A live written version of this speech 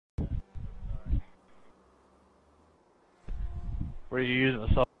Were you using a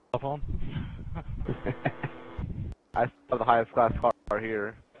cell phone? I still have the highest class car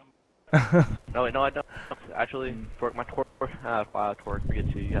here. No, wait, no, I don't. Actually, for my torque,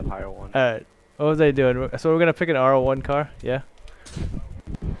 forget you have higher one. Alright, what was I doing? So we're gonna pick an R01 car, yeah?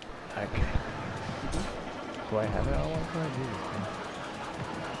 Okay. Do I have an R01 car? Jesus, man.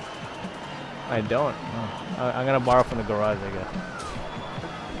 I don't. Oh. I'm gonna borrow from the garage, I guess.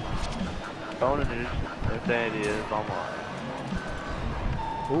 Bonus insanity is online.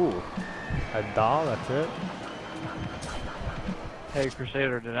 Ooh, a doll, that's it? Hey,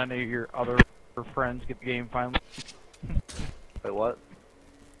 Crusader, did any of your other friends get the game finally? Wait, what?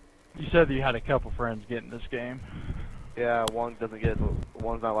 You said that you had a couple friends getting this game. Yeah, one doesn't get it,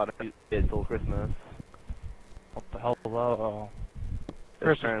 one's not allowed to get it till Christmas. What the hell is that? His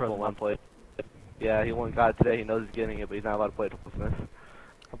Christmas parents won't present. let him play it. Yeah, he won't got it today, he knows he's getting it, but he's not allowed to play it till Christmas.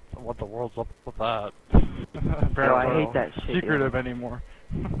 What the world's up with that? No, I hate that shit. Secretive anymore.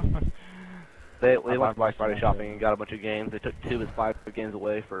 They went Black Friday shopping and got a bunch of games. They took 2 of his 5 games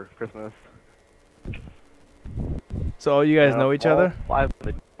away for Christmas. So all you guys know each other? 5 of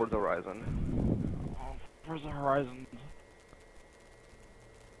the Forza Horizon. Forza Horizon.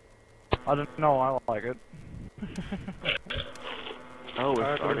 I don't know, I like it. Oh,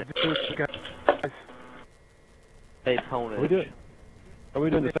 we're starting. Hey, Ponage. Are we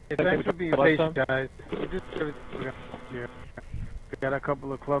doing the same thing? Thanks for being patient, guys. We just here. We got a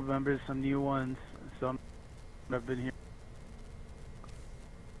couple of club members, some new ones, some that have been here.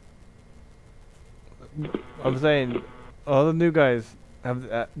 I'm saying, all the new guys,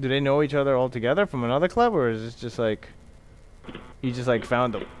 do they know each other all together from another club, or is this just like, you just like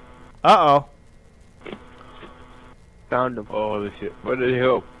found them? Uh-oh. Found him. Oh, this shit. What did he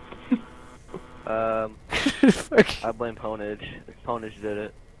help? I blame Ponage. Ponage did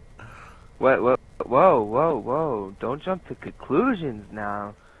it. What? Whoa. Don't jump to conclusions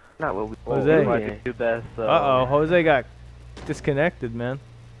now. Not what we Jose. I could do best, so. Uh-oh, Jose got disconnected, man.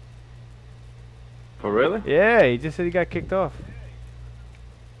 For really? Yeah, he just said he got kicked off.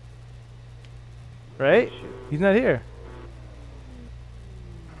 Right? He's not here.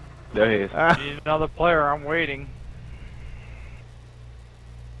 There he is. Need another player, I'm waiting.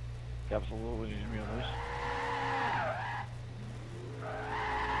 Absolutely needs to be on this.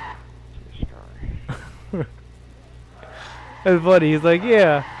 That's funny. He's like,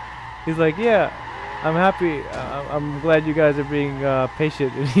 yeah. I'm happy. I'm glad you guys are being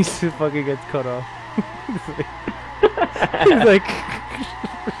patient. And he just fucking gets cut off. he's like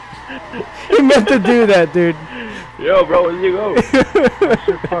he meant to do that, dude. Yo, bro, where you go? That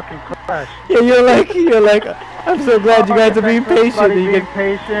shit fucking crashed. Yeah, you're like, I'm so glad you guys are being patient. You get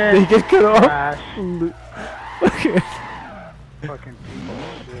patient. You get cut off. Crash. Okay. Fucking people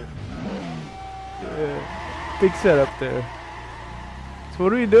shit. Yeah. Big setup there. So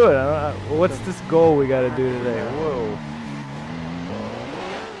what are we doing? What's this goal we gotta do today? Whoa.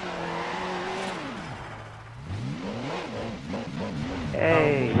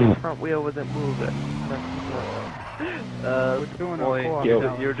 Hey, the front wheel wasn't moving. We're doing boy, a co-op yo.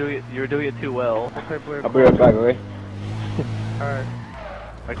 now. You're doing it too well. I'll be right back, okay? Alright.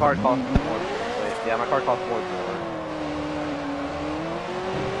 My car costs more. Wait, yeah, my car costs more.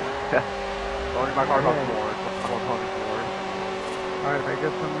 Only my car costs more. Alright, I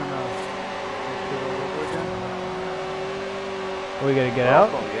guess I'm gonna do it over again. Are we gonna get out?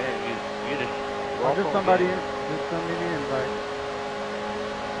 You just. Or just somebody in. Just send me the invite.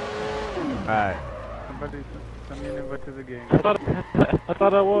 Alright. Somebody send me an invite to the game. I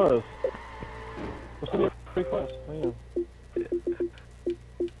thought I was. Pretty close.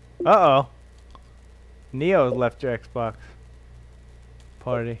 Uh-oh. Neo's left your Xbox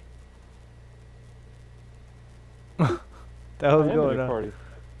party. That was going on. Party.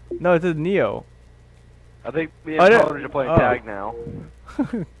 No, it says Neo. I think me Oh, and no. Ponage are playing Oh. tag now.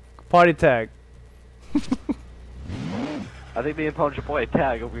 Party tag. I think me and Ponage are playing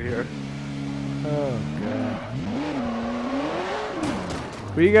tag over here. Oh, God.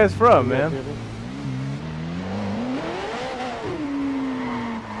 Where you guys from, man?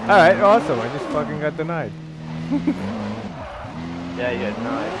 Alright, awesome. I just fucking got denied. Yeah, you got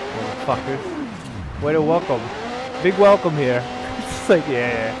 9. Motherfuckers. Way to welcome. Big welcome here. It's like,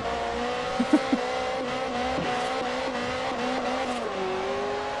 yeah.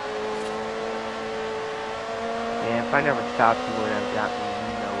 Man, if I never stopped you when I got me,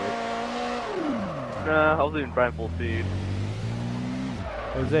 you know it. Nah, I was even trying full speed.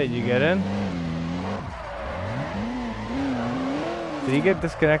 Jose, did you get in? Did he get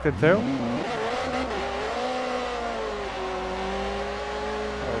disconnected too?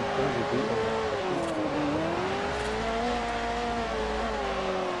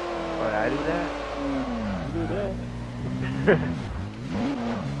 I do that? You do that.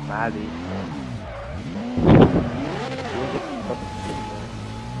 Maybe.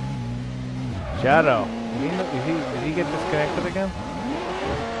 Shadow. Did he get disconnected again?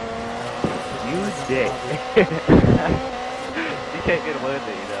 You dick. You can't get away with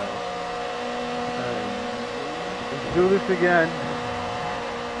it, you know. Let's do this again.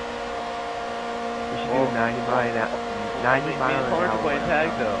 We should do 90 mile an hour. 90 Me mile and an Torrance are hour. playing tag,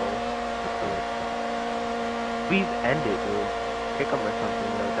 though. Please end it, dude. Kick him or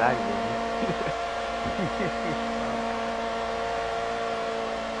something, though. That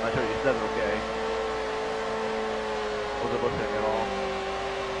I'm sure you said it okay. Wasn't listening at all.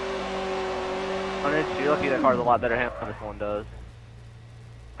 You're lucky that car's a lot better handle than this one does.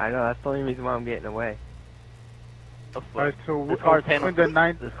 I know, that's the only reason why I'm getting away. Alright, so This car's doing handling the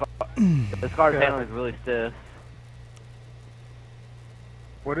ninth. this car's Yeah. handling is really stiff.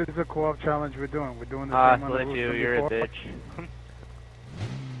 What is the co-op challenge we're doing? We're doing the same one Split that you, was you're a before? bitch.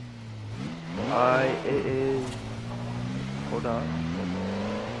 It is... Hold on.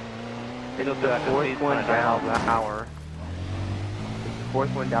 It's the the fourth one down. an hour. It's the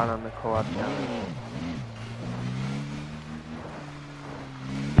fourth one down on the co-op challenge.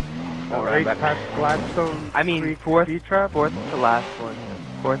 Right past Gladstone. I mean, Creek fourth speed trap? to last one.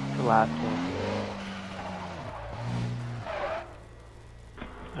 Fourth to last one.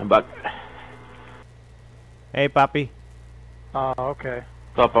 I'm back. Hey, Papi. Okay.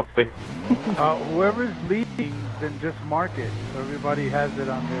 Stop, puppy. Whoever's leading, then just mark it so everybody has it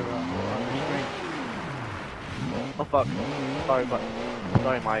on their screen. Oh fuck.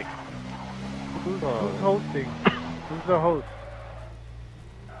 Sorry, Mike. Who's hosting? Who's the host?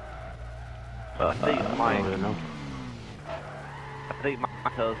 I think it's Mike. I think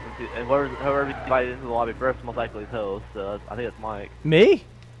Mike's host, and whoever invited into the lobby first most likely is host. So I think it's Mike. Me?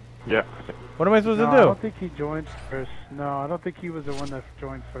 Yeah. What am I supposed No, to I do? don't think he joined first. No, I don't think he was the one that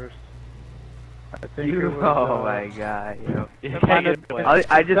joined first. I think it was, Oh my god, you know. You can't get away.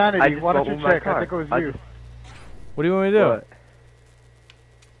 I just Why don't you opened my check? I car. think it was I you. just- What do you want me to do? What?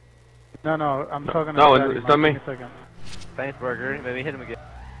 No, I'm talking No, about it's not me. Give me a second. Thanks, Burger. Maybe hit him again.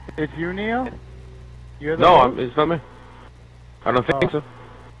 It's you, Neo? You're the No, host? it's not me. I don't think so.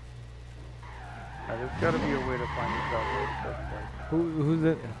 There's gotta be a way to find this out. Who's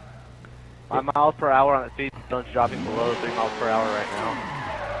it? 5 miles per hour on the speed zone's dropping below 3 miles per hour right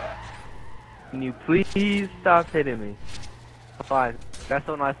now. Can you please stop hitting me? Fine. That's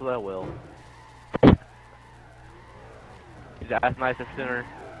so nice that I will. That's nicer sooner.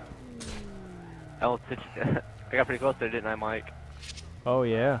 I got pretty close there, didn't I, Mike? Oh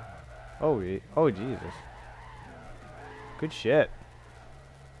yeah. Oh Jesus. Good shit.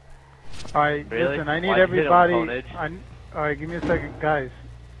 Alright, Really? listen, I need Why'd you hit him, everybody. Ponage? Alright, give me a second, guys.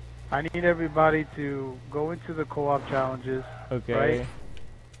 I need everybody to go into the co-op challenges. Okay. Right.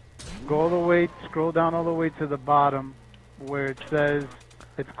 Go all the way, scroll down all the way to the bottom where it says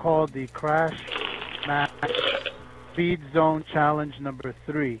it's called the Crash Max Speed Zone Challenge number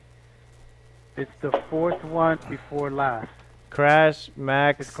 3. It's the fourth one before last. Crash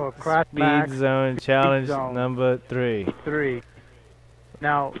Max It's called Crash Speed Max Zone Challenge Zone. number 3. 3.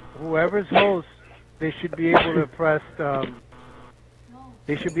 Now, whoever's host, they should be able to press.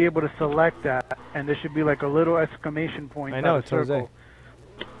 They should be able to select that, and there should be like a little exclamation point. I know, by it's the circle.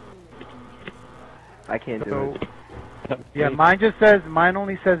 Jose. I can't do So, it. yeah, mine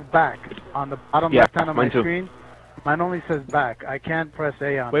only says back on the bottom Yeah, left hand of my mine too. screen. Mine only says back. I can't press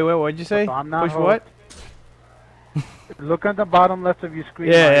A on. Wait, what'd you say? So I'm not Push host. what? Look at the bottom left of your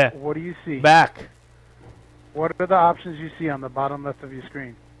screen. Yeah, Mike. yeah. What do you see? Back. What are the options you see on the bottom left of your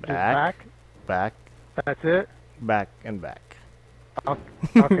screen? Just Back. back. Back. That's it. Back and back.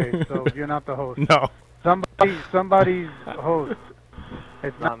 Okay, so you're not the host. No. Somebody's host.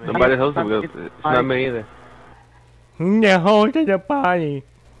 It's Not not me. Somebody it's hosting not- because it's not me either. The host of the party.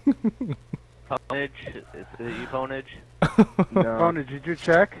 Ponage? Is it you, Ponage? No. Phone, did you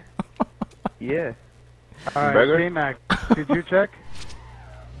check? Yeah. Alright, Burger? J-Mac, did you check?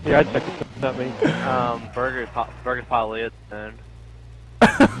 Yeah, I checked it. It's not me. Burger's probably it then.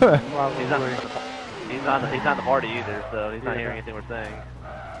 He's Probably. not the party either, so he's not hearing anything we're saying.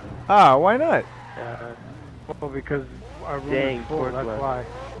 Ah, why not? Yeah. Well, because our room Dang, is full, poor that's Glenn. why.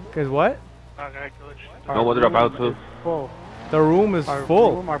 Cause what? No, we'll drop out too. Is full. The room is Our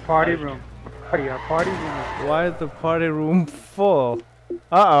full. room, our party room. Our party room is full. Why is the party room full?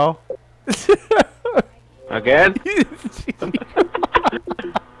 Uh oh. Again?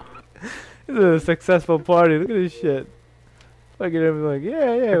 This is a successful party. Look at this shit. Look at him like,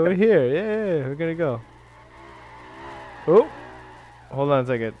 yeah, we're here. Yeah, we're gonna go. Oh. Hold on a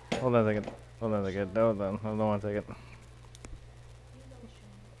second. Hold on a second. Hold on a second. Hold on 1 second.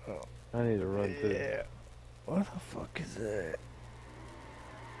 I need to run too. Yeah. What the fuck is that?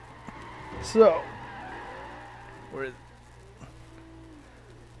 So, where is?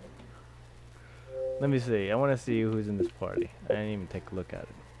 Let me see. I want to see who's in this party. I didn't even take a look at it.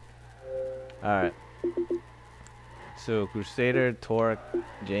 All right. So Crusader, Torque,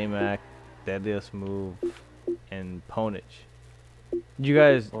 J-Mac, Deadliest Move, and Ponage. You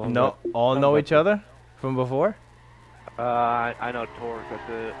guys all know each other from before? I know Torque, that's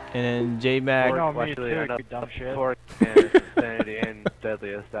it. And then J-Mac. No, me Actually, too, I know you dumb shit. Torque and Insanity and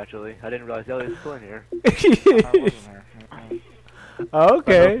Deadliest, actually. I didn't realize Deadliest was still in here. I wasn't there.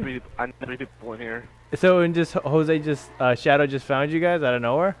 Okay. I know 3 people in here. So and just Jose just Shadow just found you guys out of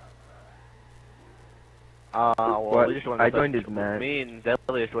nowhere? Well, What? we just joined I the joined session. his match. Me and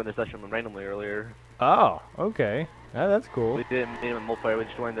Deadliest joined the session randomly earlier. Oh, okay. That's cool. We didn't meet him in multiplayer, we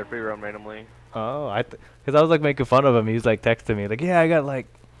just joined their free roam randomly. Oh, because I was like making fun of him. He was like texting me like, "Yeah, I got like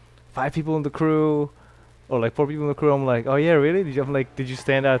 5 people in the crew, or like 4 people in the crew." I'm like, "Oh yeah, really? Did you?" I'm like, "Did you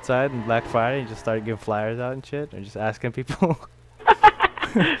stand outside on Black Friday and just start giving flyers out and shit, or just asking people?"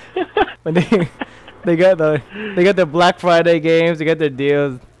 When they got their Black Friday games, they got their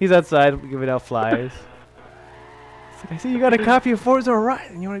deals. He's outside giving out flyers. It's like, I see you got a copy of Forza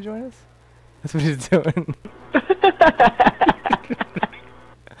Horizon. You want to join us? That's what he's doing.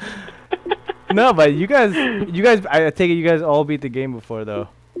 No, but you guys, I take it you guys all beat the game before though.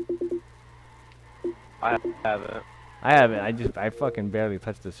 I haven't. I haven't. I fucking barely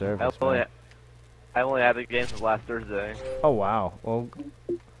touched the surface. I only had the game since last Thursday. Oh wow.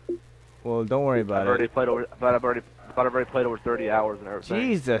 Well, don't worry about I've already it. played over. I've already played over 30 hours and everything.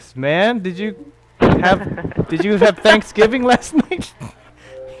 Jesus, man, did you have Thanksgiving last night?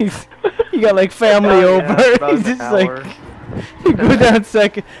 You got like family over. About He's an just hour. like, you go down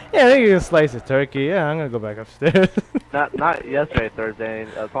second. Yeah, I think you can slice of turkey. Yeah, I'm gonna go back upstairs. Not yesterday, Thursday.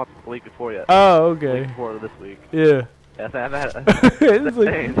 Probably the week before yet. Oh, The week okay. before this week. Yeah. Yes, I haven't had. It's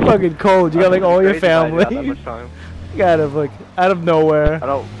like fucking cold. You got like all your family. That much time. You got it like out of nowhere. I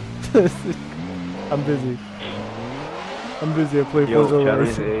don't. I'm busy. I play Yo, Forza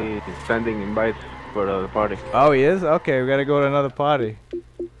Charlie's Horizon. sending invites for the party. Oh, he is? Okay, we gotta go to another party.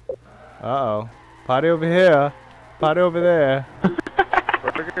 Uh-oh. Party over here. Party over there.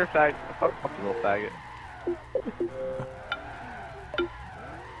 Burger fag. Fuck you, little faggot.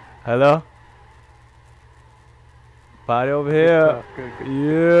 Hello? Party over here. Good.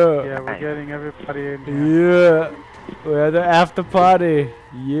 Yeah. Yeah, we're getting everybody in here. Yeah. We're at the after party.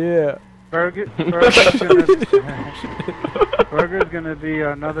 Yeah. Burger's gonna be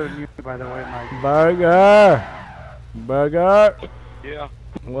another new, by the way, Mike. Burger. Yeah.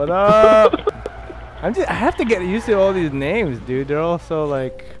 What up? I have to get used to all these names, dude. They're all so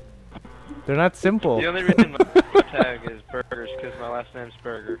like, they're not simple. The only reason my tag is Burgers because my last name's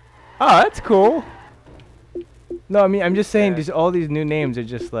Burger. Oh, that's cool. No, I mean, I'm just saying, Yeah. all these new names are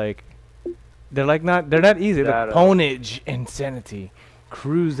just like, they're not easy. Like Ponage, Insanity,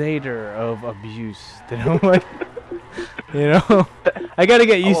 Crusader of Abuse. They don't like, you know. I gotta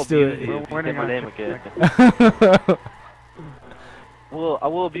get used to If you it. say my name again. I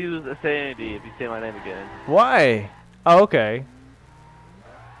will abuse Insanity if you say my name again. Why? Oh, okay.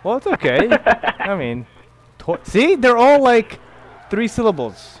 Well, it's okay. I mean, see, they're all like 3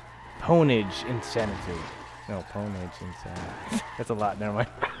 syllables. Ponage, Insanity. No, Ponage, Insanity. That's a lot. Never mind.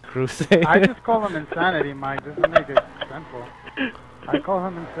 Crusade. I just call him Insanity, Mike. Just to make it simple. I call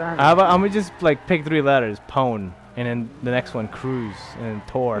him Insanity. How about I'm gonna just like pick 3 letters, Pone, and then the next one Cruise, and then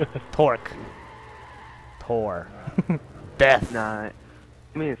Tor, Torque, Tor, Death, Nah,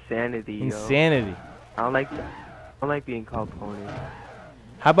 I mean Insanity, yo. Insanity. I don't like that. I don't like being called Pony.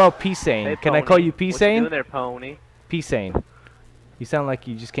 How about P-Sane? Hey, Can I Pony. call you What you P-Sane? doing there, Pony? P-Sane. You sound like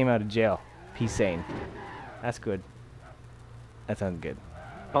you just came out of jail. P-Sane. That's good. That sounds good.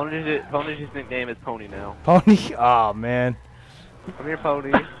 Pony's nickname is Pony now. Pony? Oh man. Come here,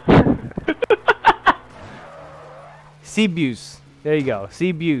 Pony. C-Buse. There you go.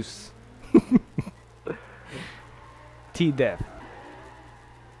 C-Buse. T-Death.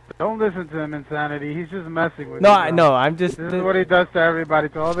 Don't listen to him, Insanity. He's just messing with No, you. I know. I'm just. This is what he does to everybody,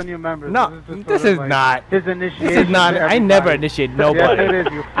 to all the new members. No, just this sort of is like not. his initiation. This is not. to I never everybody. initiate nobody. Yes, it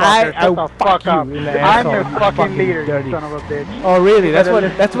is, you fucker. I Shut the fuck you up. in the I'm asshole, your you fucking leader, dirty. you son of a bitch. Oh really? You That's better what.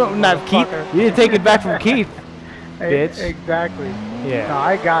 listen That's to what. me, Not Keith. motherfucker. You didn't take it back from Keith. Bitch. Exactly. Yeah. No,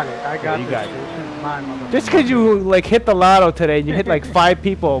 I got it. I got you this got shit. it. This is mine, motherfucker. Just because you like hit the lotto today and you hit like 5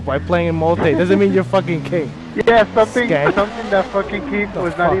 people by playing in multi doesn't mean you're fucking king. Yeah, something Skank. that fucking Keith The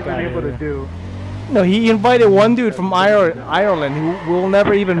was not fuck even outta able to here. do. No, he invited one dude from Ireland who we'll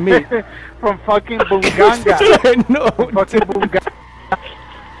never even meet. From fucking Bunganga. No, From fucking Bunganga.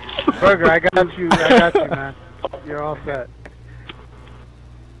 Burger, I got you, man. You're all set.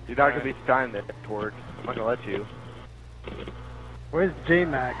 You're not gonna be trying there, Torque. I'm not gonna let you. Where's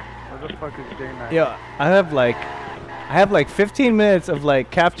J-Mac? Where the fuck is J-Mac? yo, I have like 15 minutes of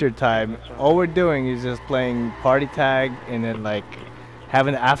like capture time. All we're doing is just playing party tag and then like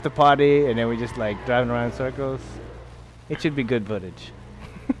having an after party and then we just like driving around in circles. It should be good footage.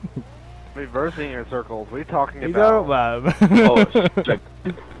 Reversing your circles. What are you talking You about? know, Bob. Oh, shit.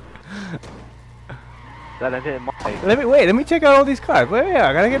 That I didn't mind. Let me check out all these cars. Wait, yeah,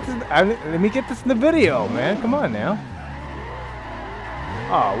 I gotta get this. Let me get this in the video, man. Come on now.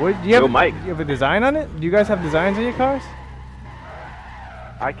 Oh, do you have? Mike. You have a design on it? Do you guys have designs on your cars?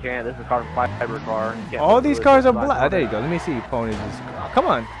 I can't. This is a carbon fiber car. You can't All put these fluid cars are black black. on There it. you go. Let me see ponies. Oh, come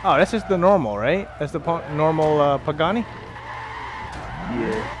on. Oh, that's just the normal, right? That's the normal Pagani.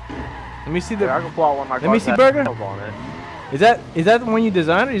 Yeah. Let me see Yeah, I the. can pull out one of my Let me cars see that Burger. has on it. Is that the one you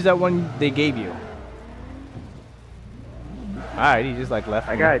designed or is that one they gave you? Alright, he just like left.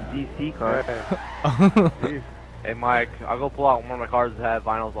 I me. got a DC car. Jeez. Hey Mike, I'll go pull out one of my cars that have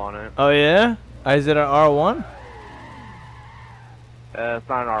vinyls on it. Oh yeah? Is it an R1? It's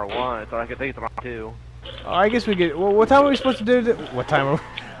not an R1, so I think it's an R2. Oh, I guess we get. Well, what time are we supposed to do? What time?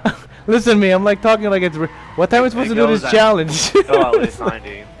 Are Listen to me. I'm like talking like it's. What time are we supposed to do this challenge? Go at least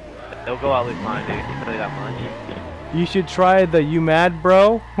 90. It'll go at least 90. I'll tell you that much. You should try the "You Mad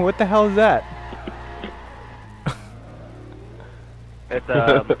Bro." What the hell is that? It's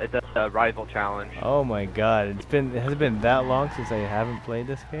a rival challenge. Oh my God! It has been that long since I haven't played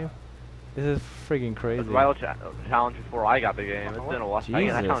this game. This is freaking crazy. It's a rival challenge before I got the game. It's been a while. I think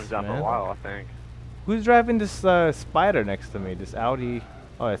that challenge done for a man. while, I think. Who's driving this Spider next to me? This Audi.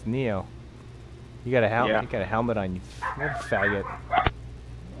 Oh, it's Neo. You got a helmet. Yeah. You got a helmet on. You faggot.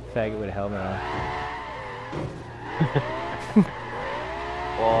 Faggot with a helmet on.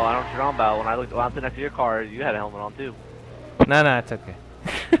 Well, I don't know what you're on about. When I was sitting next to your car, you had a helmet on too. Nah, it's okay.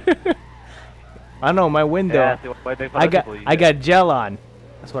 I know my window. Yeah, see, why they put other people you I did. got gel on.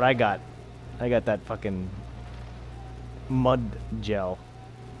 That's what I got. I got that fucking mud gel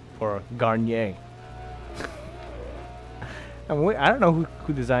or Garnier. I don't know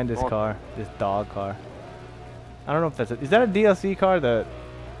who designed this car, this dog car. I don't know if that's is that a DLC car, the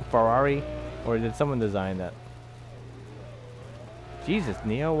Ferrari, or did someone design that? Jesus,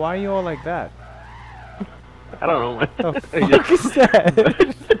 Neo, why are you all like that? I don't know. What the fuck is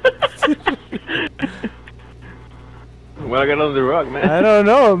that? When I got on the rug, man. I don't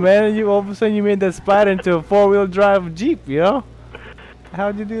know, man. You all of a sudden you made that Spider into a four-wheel drive Jeep, you know?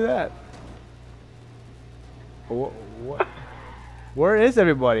 How'd you do that? What? Where is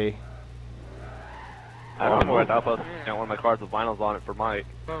everybody? I don't know. I thought I was one of my cars with vinyls on it for Mike.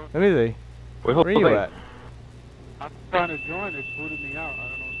 Let me see. Where are you at? I'm trying to join. It booted me out. I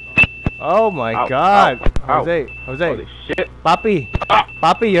don't know what's going on. Oh my Ow, God, ow, ow. Jose, Holy shit. Papi,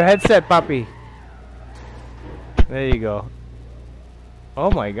 Papi, your headset, Papi. There you go.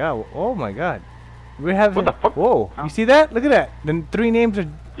 Oh my God, we're having. What the fuck? Whoa, you see that? Look at that. The three names are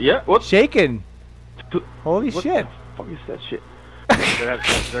Yeah, what? shaking. Holy What shit! the fuck is that shit?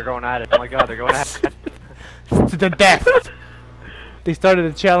 They're going at it. Oh my God, they're going at it. To the death. They started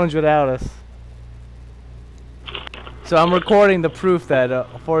a challenge without us. So I'm recording the proof that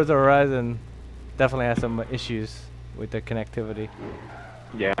Forza Horizon definitely has some issues with the connectivity.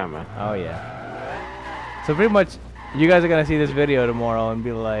 Yeah, man. Oh yeah. So pretty much, you guys are gonna see this video tomorrow and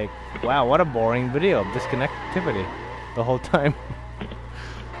be like, "Wow, what a boring video of disconnectivity the whole time."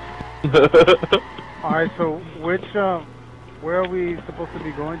 All right, so where are we supposed to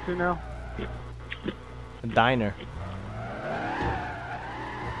be going to now? A diner.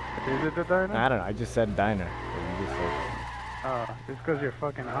 Is it the diner? I don't know. I just said diner. You just said- It's because you're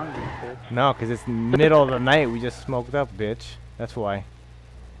fucking hungry, bitch. No, cause it's middle of the night. We just smoked up, bitch. That's why.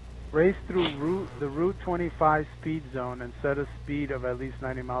 Race through the Route 25 speed zone and set a speed of at least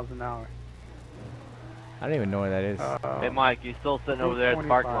 90 miles an hour. I don't even know where that is. Hey, Mike, you still sitting over there at the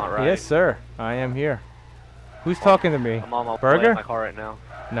parking lot, right? Yes, sir. I am here. Who's talking to me? I'm on my way Burger? in my car right now.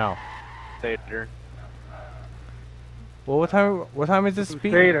 No. Later. Well, what time is this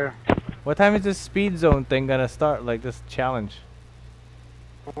speed? Crusader. What time is this speed zone thing gonna start? Like this challenge?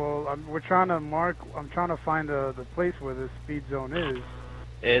 Well, we're trying to I'm trying to find the place where the speed zone is.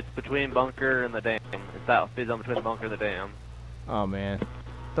 It's between bunker and the dam. It's that speed zone between the bunker and the dam. Oh man,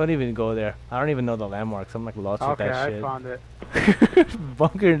 don't even go there. I don't even know the landmarks. I'm like lost with Okay, that I shit. found it.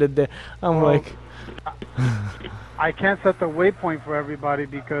 Bunker in the day. I'm Well, like. I can't set the waypoint for everybody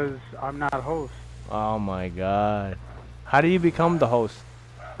because I'm not host. Oh my god. How do you become the host?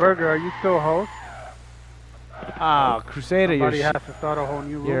 Burger, are you still host? Ah, Crusader, Somebody has to start a whole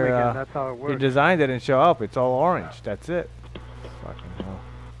new room again. That's how it your works. design didn't show up. It's all orange. That's it. Fucking hell.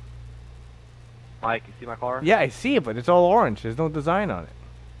 Mike, you see my car? Yeah, I see it, but it's all orange. There's no design on it.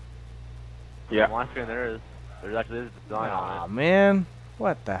 Yeah. On my screen there is. There actually is a design on Aw, it. man.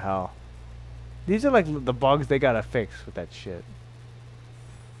 What the hell? These are like the bugs they gotta fix with that shit.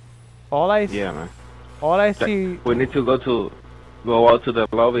 All I see, Yeah, man. all I see. We need to go out to the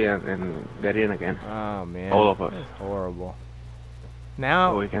lobby and get in again. Oh man, All of us. That's horrible.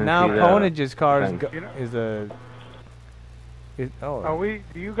 Now, So we can now see the Ponage's car is, thing. is a. Oh. Are we?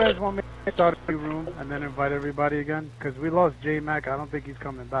 Do you guys want me to start a new room and then invite everybody again? Because we lost J Mac. I don't think he's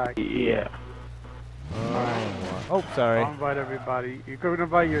coming back. Yeah. Oh, sorry. I'll invite everybody. You could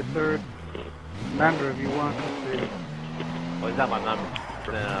invite your third member if you want to see. Well, he's not my number. He's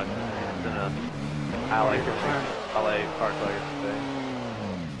in a LA car club yesterday.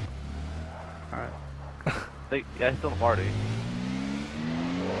 Alright. Yeah, he's still in the party.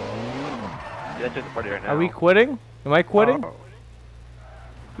 Yeah, that's just the party right now. Are we quitting? Am I quitting?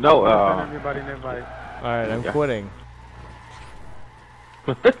 No, Send everybody an invite. Alright, I'm yeah. quitting.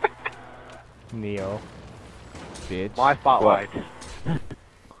 Neo. Bitch. My spotlight.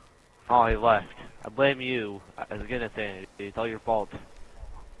 Oh, he left. I blame you. As again, insanity. It's all your fault,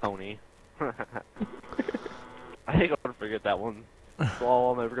 Tony. I ain't gonna forget that one. That's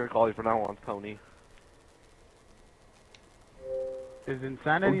all I'm ever gonna call you from now on, Tony. Is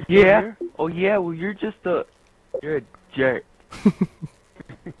Insanity still here? Oh yeah, well you're a jerk.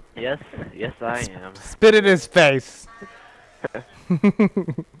 Yes, yes I am. Spit in his face.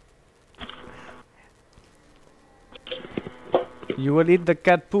 You will eat the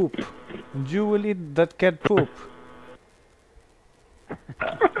cat poop. You will eat that cat poop.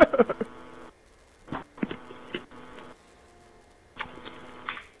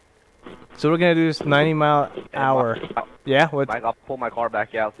 So we're gonna do this 90-mile-hour. Yeah, what? Mike, I'll pull my car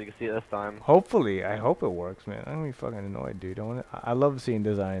back out so you can see it this time. Hopefully, I hope it works, man. I'm gonna be fucking annoyed, dude. I love seeing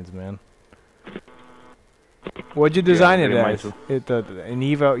designs, man. What'd you design it mine as? too. An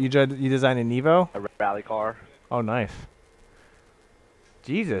Evo. You designed an Evo? A rally car. Oh, nice.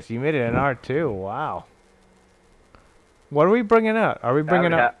 Jesus, you made it an R2. Wow. What are we bringing out? Are we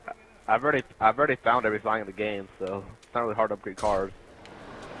bringing out? I've already found every design in the game, so it's not really hard to upgrade cars.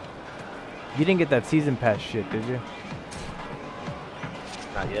 You didn't get that season pass shit, did you?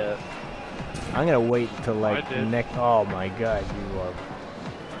 Not yet. I'm gonna wait until like I did. next. Oh my God,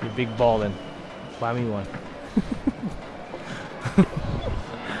 you're big ballin'. Buy me one.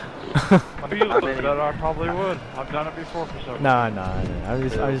 If you looked at it, I probably would. I've done it before for so. Nah. I'm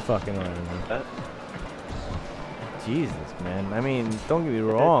just fucking around, man. Jesus, man. I mean, don't get me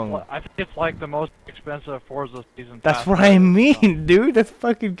wrong. I think it's like the most expensive Forza season That's pass what I mean, dude. That's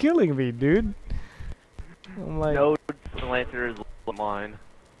fucking killing me, dude. I'm like, No Lancer is mine.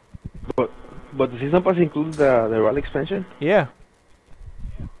 but the season pass includes the rally expansion. yeah.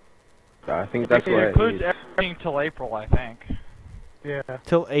 I think that's It why. includes everything till April, I think. Yeah.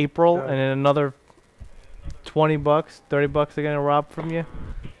 Till April, Yeah. and then another $20, $30 they're gonna rob from you.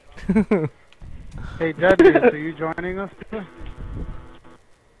 Hey, Deadliest, are you joining us?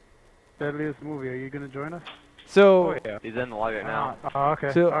 Deadliest movie, are you gonna join us? So, Oh yeah. He's in the lobby right now. Oh,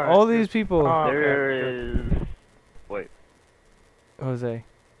 okay. so right. all these people, Oh, okay, There good. is. Wait. Jose,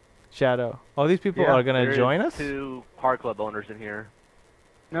 Shadow, all these people Yeah, are gonna There join is us. 2 car club owners in here.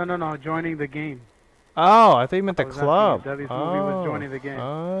 No, joining the game. Oh, I thought you meant the I was asking club. if Deadliest movie was joining the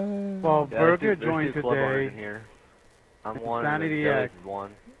game. Well, Yeah, Burger there's joined 2 club owners in today. here. I'm It's one. Insanity and X. is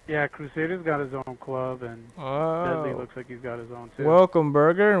one. Yeah, Crusader's got his own club, and Deadly Oh, looks like he's got his own too. welcome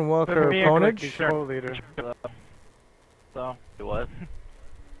Burger and welcome Me and Click Ponage. is sharing co-leader. So It was.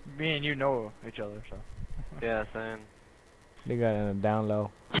 me and you know each other, so. Yeah, saying. They got it down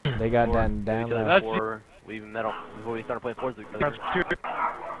low. They got that down Each other low. That's before we even met. Before we started playing Forza That's together. two.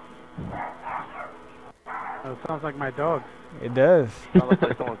 Oh, sounds like my dogs. It does. Sounds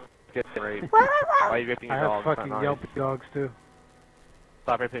like someone's getting raped. Why are you raping I your dog? have It's not fucking nice. yelpy dogs too.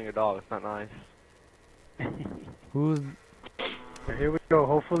 Stop raping your dog. It's not nice. Who's? Here we go.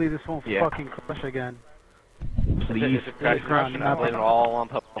 Hopefully this won't Yeah. fucking crush again. Please. If it crashes, It's not I blame it all on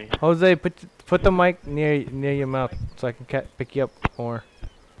Puppy. Jose, put the mic near your mouth so I can pick you up more.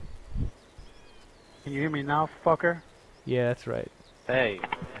 Can you hear me now, fucker? Yeah, that's right. Hey,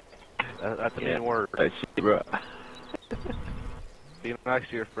 that's a mean word. That shit, bro. Be nice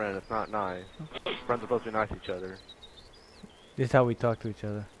to your friend. It's not nice. Friends are supposed to be nice to each other. This is how we talk to each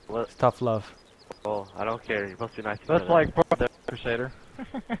other. Well, It's tough love. I don't care. You're supposed to be nice to each That's other. like Crusader.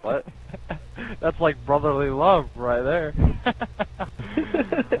 What? That's like brotherly love right there.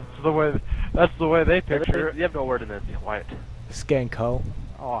 That's the way they picture it. You have no word in this. Be quiet. Skanko.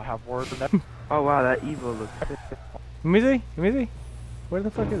 Oh, I have words in that. Oh wow, that Evo looks sick. Let me see. Let me see. Where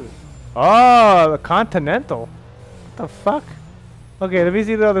the fuck is it? Oh, the Continental. What the fuck? Okay, let me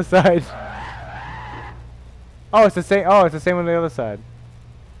see the other side. Oh, it's the same. Oh, it's the same on the other side.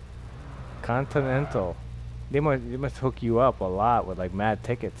 Continental. They must hook you up a lot with like mad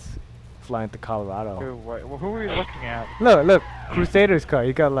tickets, flying to Colorado. Dude, wait, well, who are you looking at? Look, Crusader's car.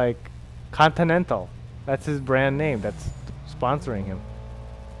 He got like Continental. That's his brand name. That's sponsoring him.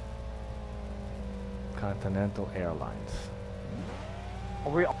 Continental Airlines.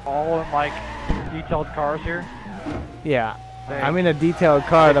 Are we all in like detailed cars here? Yeah, I'm in a detailed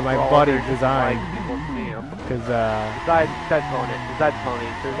car that my buddy designed. Cause Besides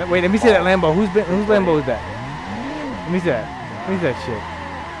Pony. wait, let me see that Lambo. Whose Lambo is that? Let me see that. Let me see that shit.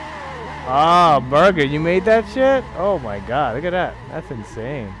 Ah, Burger, you made that shit? Oh my god, look at that. That's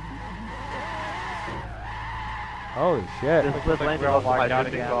insane. Holy shit.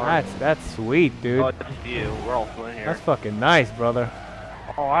 That's sweet, dude. Oh, it's just you. We're all still in here. That's fucking nice, brother.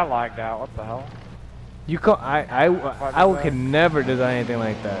 Oh, I like that. What the hell? You I could never design anything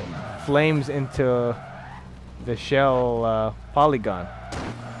like that. Flames into the shell polygon.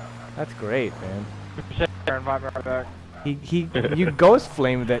 That's great, man. Invite me right back. You ghost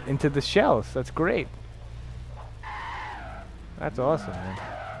flamed that into the shells. That's great. That's awesome, man.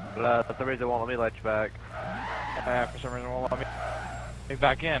 For some reason, it won't let me let you back. For some reason, it won't let me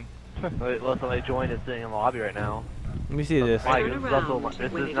back in. Listen, they joined and sitting in the lobby right now. Let me see this. Mike,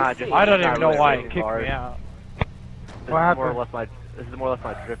 this is not just. I don't even know why it racing kicked cars. me out. This is more or less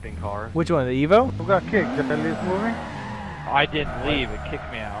my drifting car. Which one, the Evo? Who got kicked? Did they leave moving? I didn't leave. It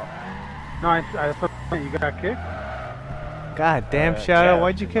kicked me out. No, I thought you got kicked. God damn, Shadow, Yeah,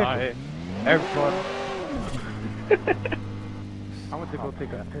 why'd you kick me? Everyone. I went to go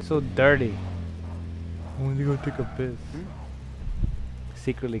take a piss. So dirty. I went to go take a piss.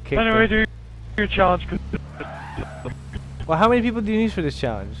 Secretly kicked Anyway, him. do your challenge. Well, how many people do you need for this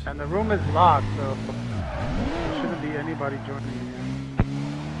challenge? And the room is locked, so there shouldn't be anybody joining you.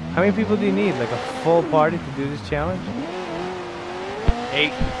 How many people do you need? Like a full party to do this challenge?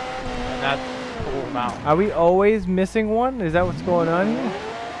 8. And that's the full amount. Are we always missing one? Is that what's going on here?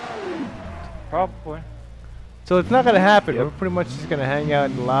 Probably. So it's not gonna happen. We're pretty much just gonna hang out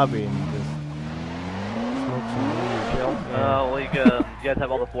in the lobby and just smoke some weed. Well, you guys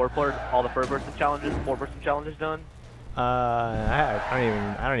have all the first person challenges, 4-person challenges done.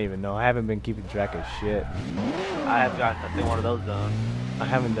 I don't even know. I haven't been keeping track of shit. I have got one of those done. I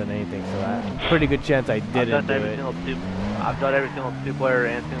haven't done anything, so pretty good chance I didn't do it. I've done every single 2-player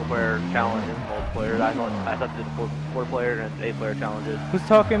and single-player challenge and multiplayer. I thought to do the 4-player and 8-player challenges. Who's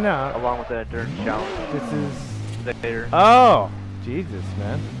talking now? Along with the endurance challenge. This is Later. Oh, Jesus,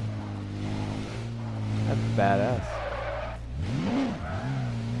 man. That's badass.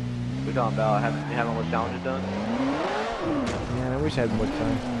 We're talking about having all the challenges done. Man, I wish I had more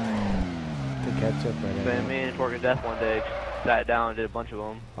time to catch up right now. Me and Torque and Death one day sat down and did a bunch of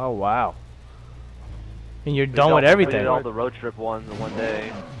them. Oh, wow. And you're done with everything. We did all the road trip ones in one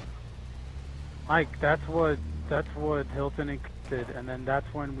day. Mike, that's what Hilton included, and then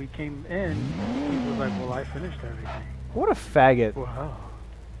that's when we came in. He was like, "Well, I finished everything." What a faggot. Wow.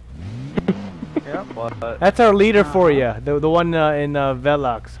 Yep. That's our leader for you, the one in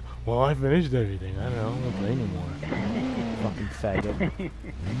Velox. Well, I finished everything. I don't know. I don't play anymore. Fucking faggot.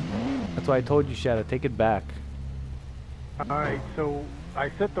 That's why I told you, Shadow. Take it back. Alright, so I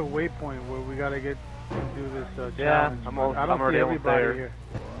set the waypoint where we gotta get to do this Yeah, challenge. I don't already see almost everybody there. here.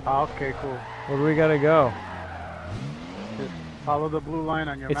 Oh, okay, cool. Where do we gotta go? Just follow the blue line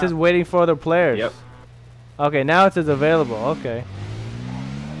on your It map. says waiting for other players. Yep. Okay, now it says available. Okay.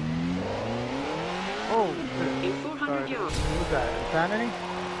 Oh, In 400 yards, who's that? Insanity?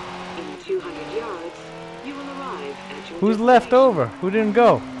 in 200 yards, you will arrive at your Who's left over? Who didn't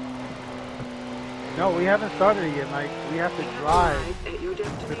go? No, we haven't started it yet, Mike. We have to drive at your to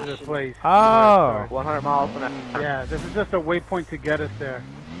destination. this place. Oh. 100 miles an hour. Yeah, this is just a waypoint to get us there.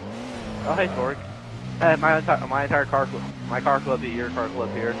 Oh, hey, Torque. My entire car club. My car club here, your car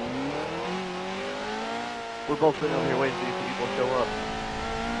club here. We're both sitting over here waiting for these people to show up.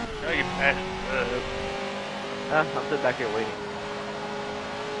 I'm sitting back here waiting.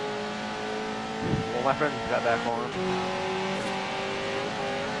 Well, my friend just got back on.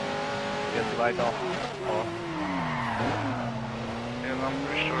 Guess the lights off. And I'm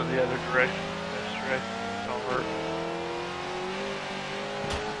pretty sure the other direction. This direction is over.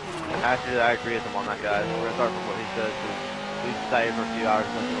 Actually, I agree with him on that, guys. We're gonna start from what he says. We decided for a few hours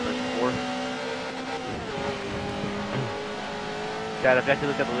until this 4. Yeah, if you actually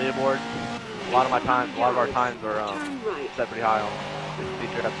look at the leaderboard, a lot of our times are Turn right. set pretty high on this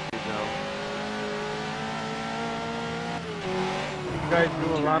feature at the speed zone. You guys do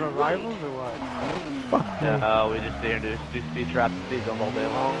a lot of rivals or what? Yeah, we just sit here and do speed traps and speed zones all day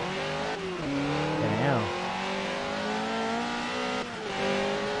long. Damn.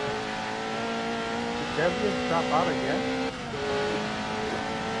 Did Devious drop out again?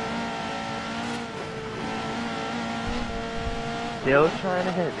 Still trying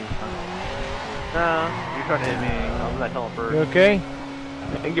to hit me. Nah, you're trying to hit me. I'm not telling first. You okay?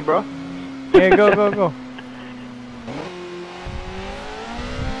 Thank you, bro. Hey, go, go, go.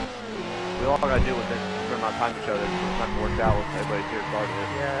 We all gotta do with it for amount of time each other. It's not to work out with everybody here started it.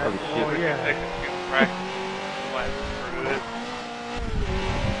 Yeah. Holy shit. Oh, yeah.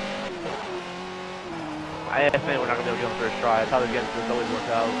 I estimate we're not gonna be able to get on the first try. That's how this always works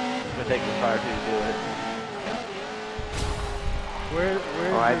out. It's gonna take a try or two to do it. Where's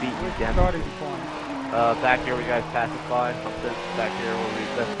I beat you, which damn it. starting point? Back here where you guys passed us by. I'm sitting back here where we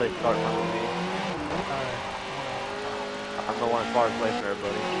best place to start my movie. I'm the one as far as away from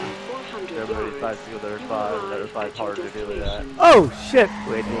everybody. 400 Everybody yards. decides to go to their side, and the other side's harder to deal with that. Oh, shit.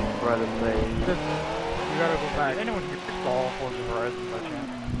 Waiting for the plane. You gotta go back. Anyone can stall Forza Horizon by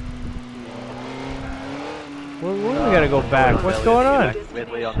chance? Where we gotta go back? What's going on?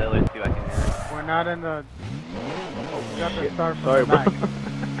 Midway on the LA too, I can hear it. We're not in the... We got to start from Sorry, the back. Wait,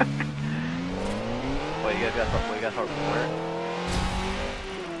 you guys got start from where?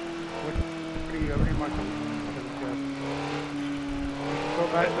 Pretty much. Go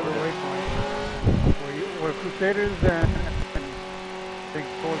back to the waypoint. Where Crusaders and Big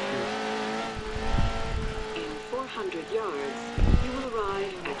Fortress. In 400 yards, you will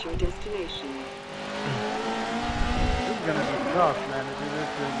arrive at your destination. This is gonna be tough, man, to do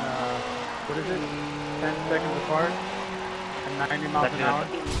this in, what is it? 10 seconds apart? And 90 miles an hour?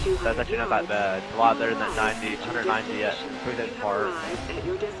 That's actually not that bad. It's a lot better than 90, 190 at 3 seconds apart. At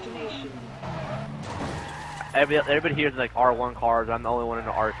your destination. Everybody here is like R1 cars. I'm the only one in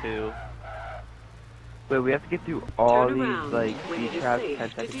the R2. Wait, we have to get through all Turn these, around like, when speed it is traps safe 10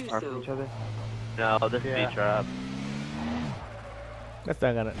 to seconds do apart so. from each other? No, this is Yeah. speed trap. That's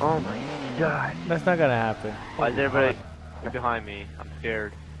not gonna. Oh my god. That's not gonna happen. Why is everybody behind me? I'm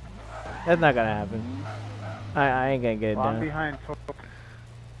scared. That's not gonna happen. I ain't gonna get it Well, I'm done.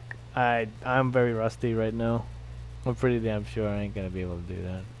 behind I'm very rusty right now. I'm pretty damn sure I ain't gonna be able to do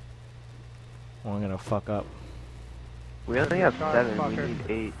that. Or I'm gonna fuck up. We only have Sorry, 7, we fucker. need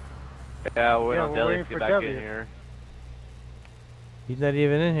 8. Yeah, we're Yeah, on we're Deli waiting to for get back W. in here. He's not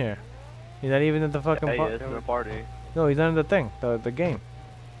even in here. He's not even at the fucking Yeah, he party. is in the party. No, he's not in the thing. The game.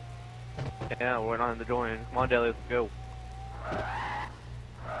 Yeah, we're not in the join. Come on, Deli, let's go.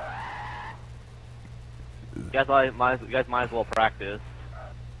 You guys might as well practice.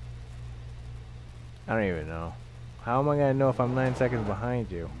 I don't even know. How am I gonna know if I'm 9 seconds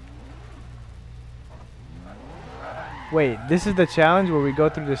behind you? Wait, this is the challenge where we go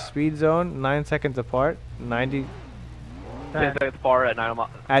through the speed zone 9 seconds apart, 90 10 seconds apart at 90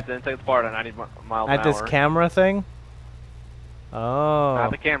 At- 10 seconds apart at 90 miles an at this hour. camera thing. Oh,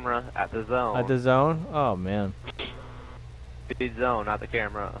 Not the camera, at the zone. at the zone. Oh man. speed zone, not the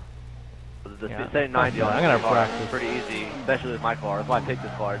camera. The Yeah, say 90 fuck on that. I'm gonna this car is practice. pretty easy, especially with my car. That's why I picked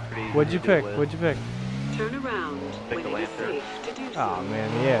this car. It's pretty easy. What'd you to deal pick? with. What'd you pick? Turn around Pick when the it is Lancer. safe to do so. Oh man,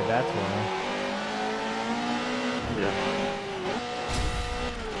 yeah, that's why.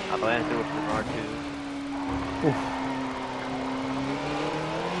 I landed with an R2. Oof.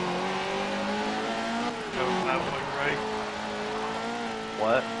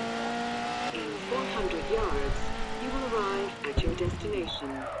 What? In 400 yards, you will arrive at your destination.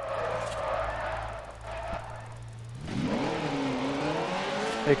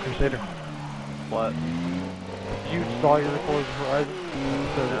 Hey, Crusader. What? Did you install your Forza Horizon?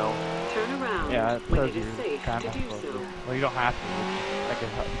 No. Turn around Yeah, it when says it is you're safe kind to of do supposed so. to. Well, you don't have to. I can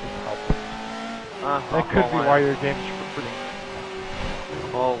help. That That could be why your game's recording.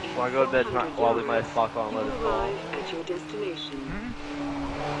 Well, when I go to bed tonight, well, I'll leave my Xbox on You and let will it fall. arrive at your destination.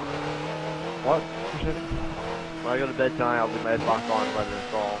 What? Crusader? When I go to bed tonight, I'll leave my Xbox on and let it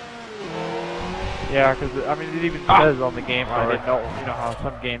install. Yeah, because I mean, it even says on the game. I didn't know. You know how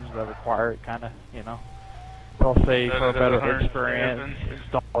some games that require it, kind of. You know, they'll say for a better experience,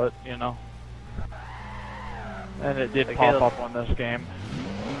 install it. You know. And it did Okay, pop let's- up on this game.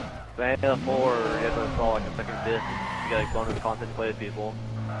 Vanilla 4, you have to install like a second disc. You get like bonus content to play with people.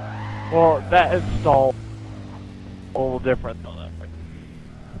 Well, that install a little different though.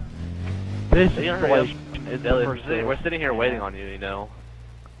 This You don't installation hurry is up. the first day. We're sitting here waiting on you, you know.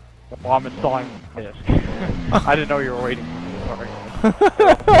 Well, I'm installing this. I didn't know you were waiting for me. Sorry.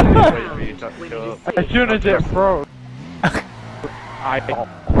 Waiting for you to show up. As soon as it froze, I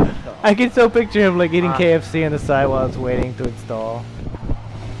can still picture him like eating KFC on the side while it's waiting to install.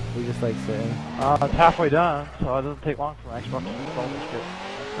 We just like sitting. It's halfway done, so it doesn't take long for my Xbox to install this shit.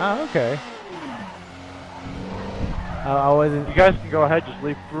 Oh, okay. I wasn't. You guys can go ahead, just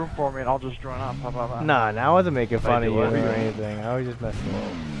leave room for me, and I'll just join up. How about that? Nah, I wasn't making fun of you or what? anything. I was just messing with you.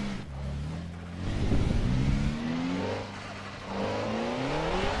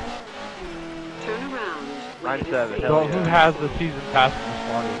 Turn around. 9-7. So who has the season pass in this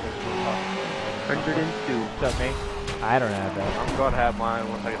party? 102. Except me. I don't have that. I'm going to have mine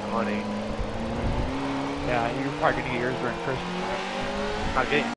once I get the money. Yeah, you're probably gonna get yours during Christmas. Not getting